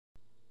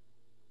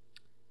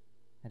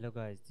Hello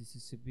guys, this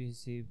is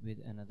CBC with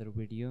another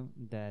video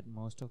that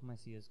most of my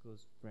CSGO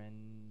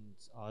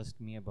friends asked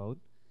me about.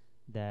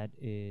 That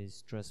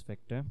is trust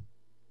factor.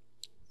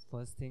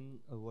 First thing,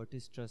 what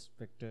is trust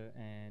factor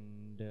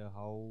and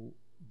how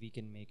we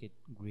can make it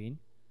green?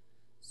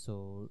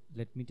 So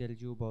let me tell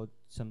you about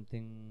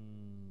something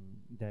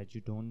that you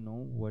don't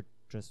know what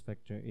trust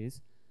factor is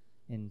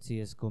in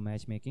CSGO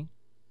matchmaking.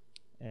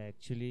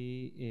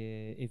 Actually,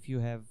 if you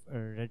have a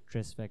red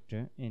trust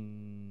factor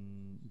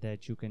in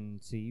that you can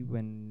see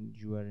when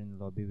you are in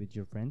lobby with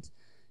your friends,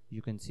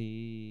 you can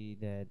see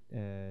that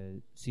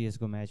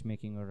CSGO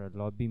matchmaking or a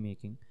lobby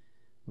making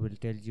will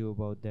tell you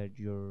about that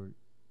your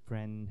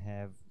friend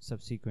have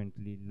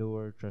subsequently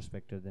lower trust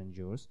factor than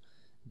yours.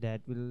 That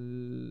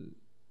will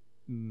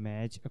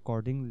match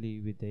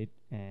accordingly with it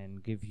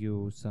and give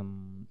you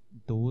some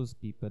those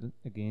people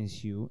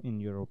against you in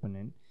your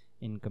opponent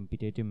in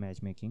competitive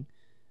matchmaking,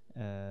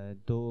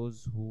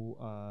 those who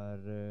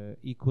are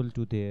equal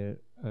to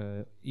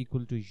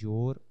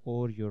your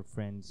or your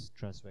friend's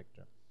trust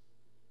factor.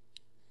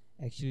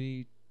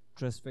 Actually,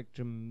 trust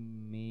factor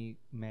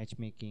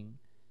matchmaking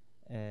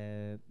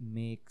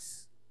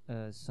makes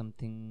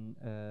something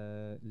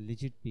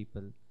legit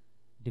people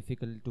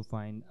difficult to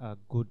find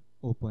good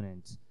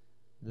opponents,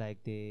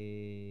 like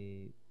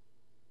they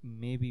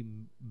maybe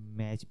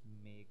match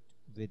made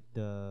with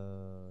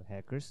the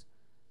hackers.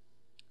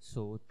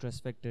 So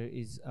trust factor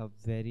is a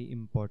very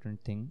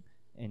important thing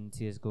in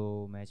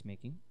CSGO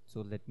matchmaking.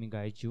 So let me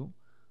guide you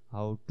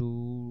how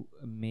to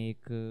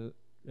make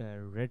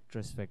red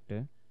trust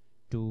factor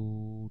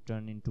to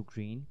turn into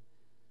green.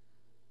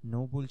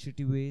 No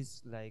bullshitty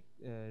ways like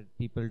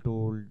people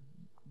told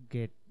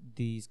get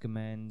these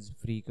commands,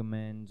 free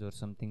commands or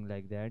something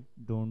like that.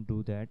 Don't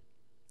do that.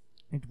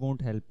 It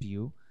won't help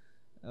you.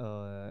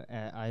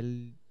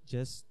 I'll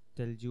just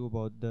tell you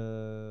about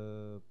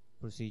the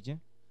procedure.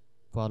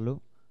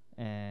 Follow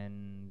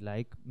and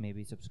like,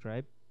 maybe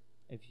subscribe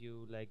if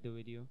you like the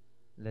video.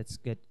 Let's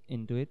get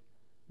into it.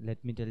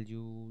 Let me tell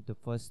you the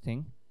first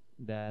thing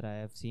that I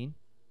have seen,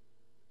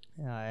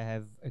 I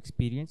have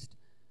experienced.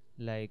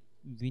 Like,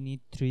 we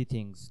need three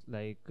things.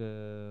 Like,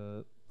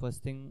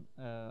 first thing,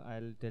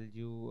 I'll tell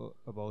you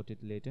about it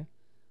later.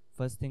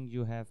 First thing,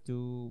 you have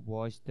to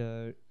watch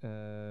the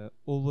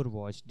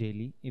Overwatch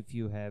daily if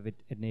you have it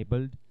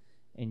enabled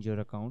in your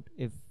account.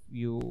 If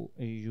you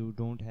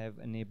don't have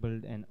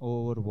enabled an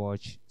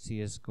Overwatch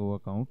CSGO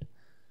account,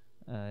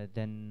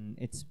 then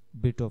it's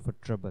bit of a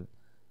trouble.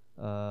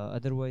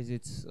 Otherwise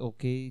it's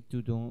okay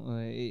to do.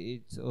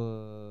 It's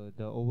the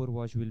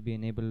Overwatch will be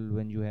enabled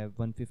when you have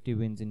 150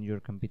 wins in your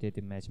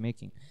competitive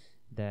matchmaking,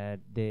 that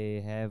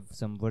they have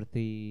some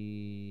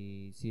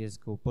worthy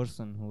CSGO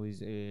person who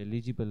is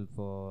eligible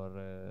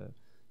for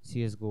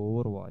CSGO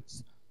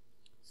Overwatch.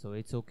 So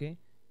it's okay.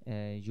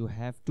 You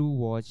have to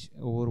watch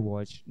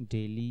Overwatch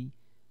daily,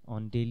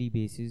 on daily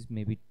basis,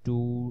 maybe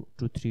 2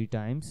 to 3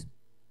 times,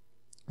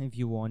 if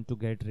you want to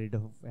get rid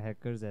of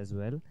hackers as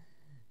well.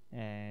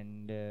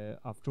 And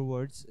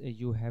afterwards,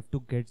 you have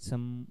to get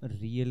some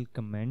real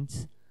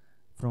comments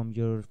from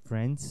your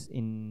friends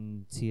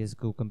in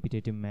CSGO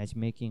competitive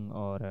matchmaking,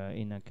 or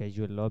in a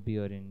casual lobby,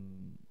 or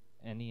in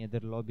any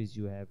other lobbies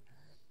you have.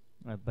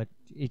 But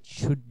it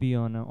should be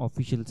on an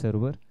official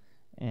server,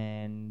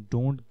 and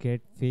don't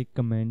get fake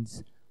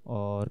comments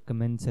or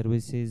comment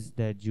services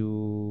that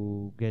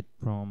you get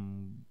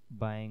from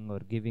buying or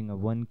giving a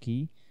one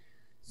key.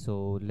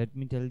 So let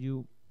me tell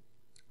you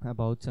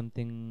about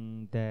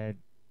something that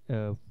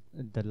uh,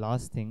 the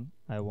last thing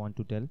I want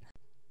to tell.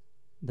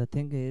 The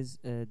thing is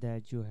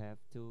that you have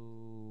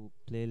to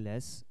play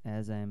less,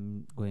 as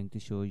I'm going to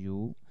show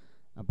you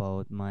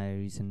about my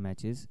recent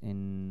matches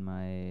in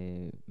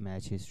my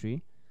match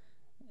history,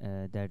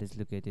 that is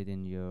located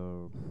in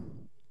your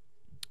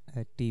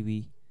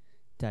TV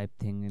type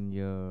thing in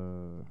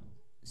your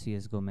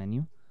CSGO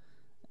menu.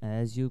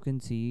 As you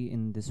can see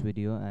in this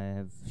video, I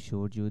have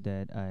showed you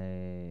that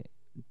I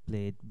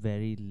played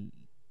very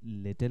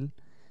little,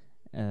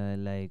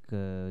 like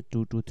 2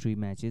 to 3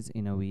 matches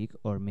in a week,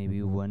 or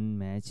maybe one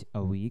match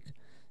a week,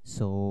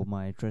 so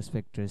my trust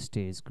factor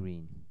stays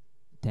green.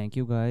 Thank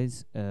you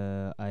guys.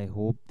 I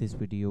hope this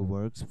video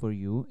works for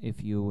you.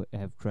 If you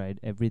have tried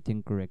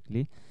everything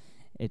correctly,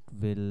 it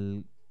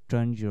will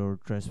turn your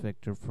trust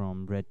factor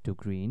from red to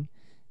green.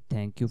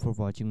 Thank you for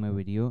watching my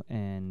video,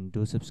 and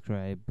do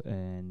subscribe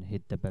and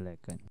hit the bell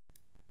icon.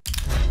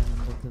 At the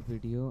end of the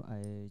video,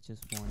 I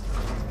just want to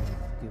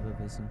give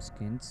away some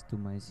skins to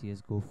my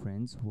CSGO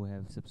friends who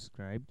have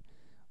subscribed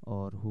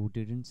or who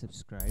didn't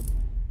subscribe.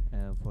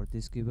 For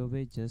this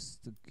giveaway,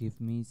 just give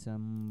me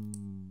some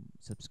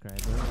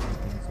subscribers, I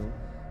think so,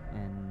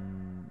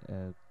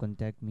 and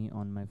contact me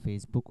on my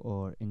Facebook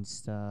or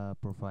Insta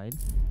profile.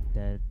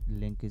 That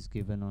link is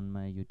given on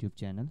my YouTube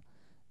channel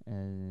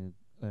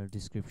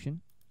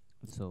description.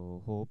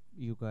 So hope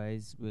you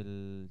guys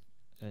will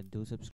do subscribe.